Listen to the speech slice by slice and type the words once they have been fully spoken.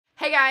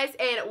Hey guys,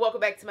 and welcome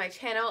back to my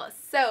channel.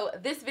 So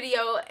this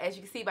video, as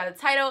you can see by the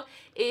title,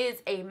 is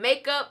a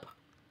makeup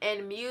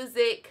and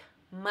music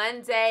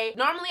Monday.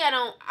 Normally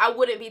I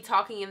wouldn't be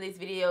talking in these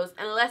videos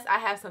unless I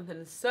have something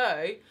to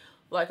say,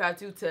 like I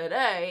do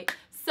today.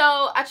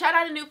 So I tried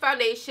out a new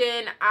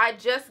foundation. I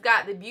just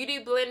got the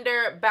Beauty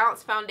Blender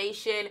Bounce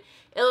Foundation.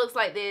 It looks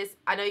like this.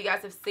 I know you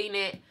guys have seen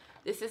it.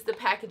 This is the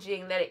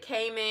packaging that it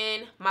came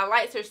in. My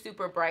lights are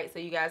super bright, so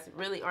you guys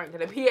really aren't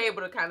going to be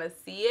able to kind of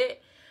see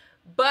it.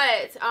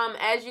 But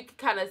as you can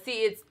kind of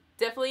see, it's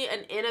definitely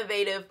an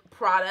innovative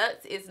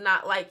product. It's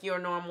not like your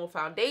normal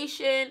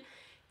foundation.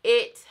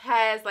 It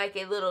has like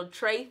a little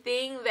tray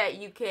thing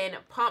that you can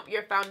pump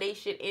your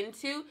foundation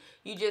into.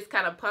 You just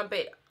kind of pump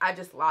it. I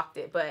just locked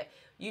it, but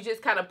you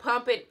just kind of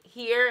pump it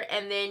here,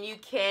 and then you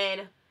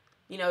can,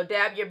 you know,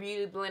 dab your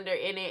beauty blender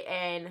in it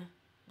and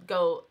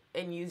go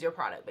and use your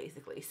product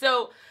basically.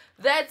 So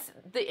that's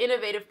the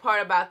innovative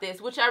part about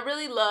this, which I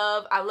really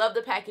love. I love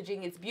the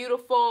packaging. It's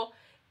beautiful.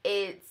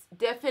 It's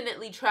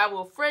definitely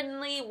travel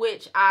friendly,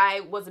 which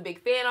I was a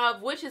big fan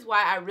of, which is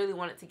why I really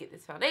wanted to get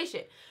this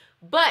foundation.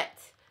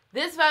 But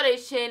this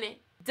foundation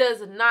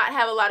does not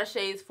have a lot of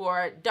shades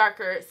for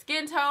darker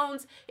skin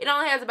tones. It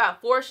only has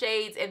about 4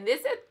 shades, and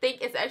this I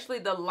think is actually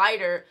the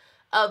lighter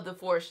of the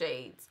 4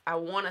 shades, I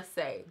want to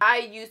say. I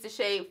used the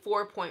shade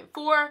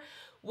 4.4,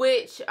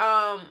 which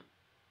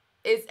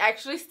is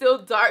actually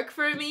still dark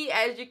for me,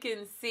 as you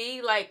can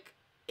see, like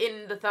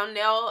in the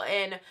thumbnail,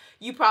 and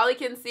you probably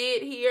can see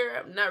it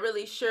here. I'm not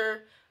really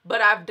sure,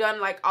 but I've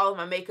done like all of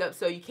my makeup,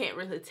 so you can't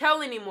really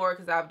tell anymore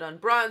because I've done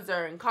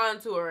bronzer and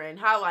contour and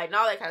highlight and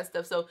all that kind of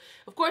stuff. So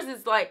of course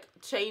it's like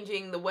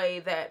changing the way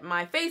that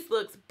my face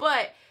looks,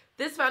 but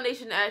this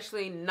foundation is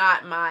actually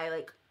not my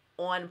like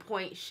on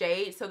point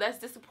shade, so that's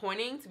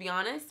disappointing, to be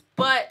honest.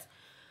 But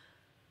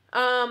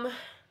overall,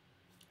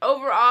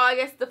 I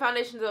guess the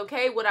foundation is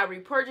okay. Would I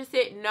repurchase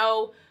it?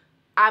 No.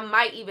 I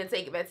might even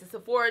take it back to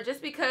Sephora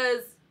just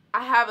because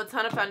I have a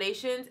ton of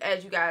foundations.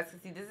 As you guys can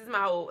see, this is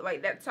my whole,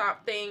 like that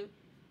top thing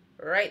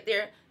right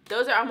there.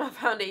 Those are all my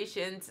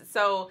foundations.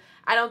 So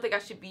I don't think I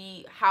should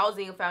be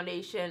housing a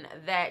foundation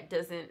that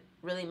doesn't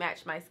really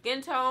match my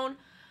skin tone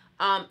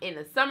in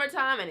the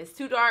summertime, and it's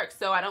too dark.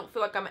 So I don't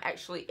feel like I'm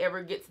actually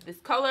ever get to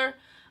this color.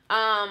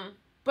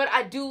 But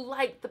I do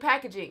like the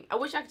packaging. I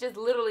wish I could just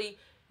literally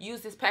use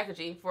this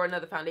packaging for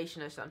another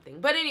foundation or something.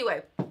 But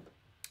anyway,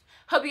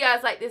 hope you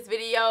guys like this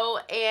video,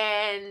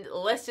 and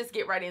let's just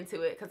get right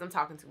into it because I'm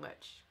talking too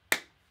much.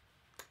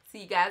 See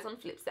you guys on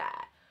the flip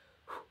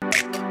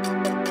side.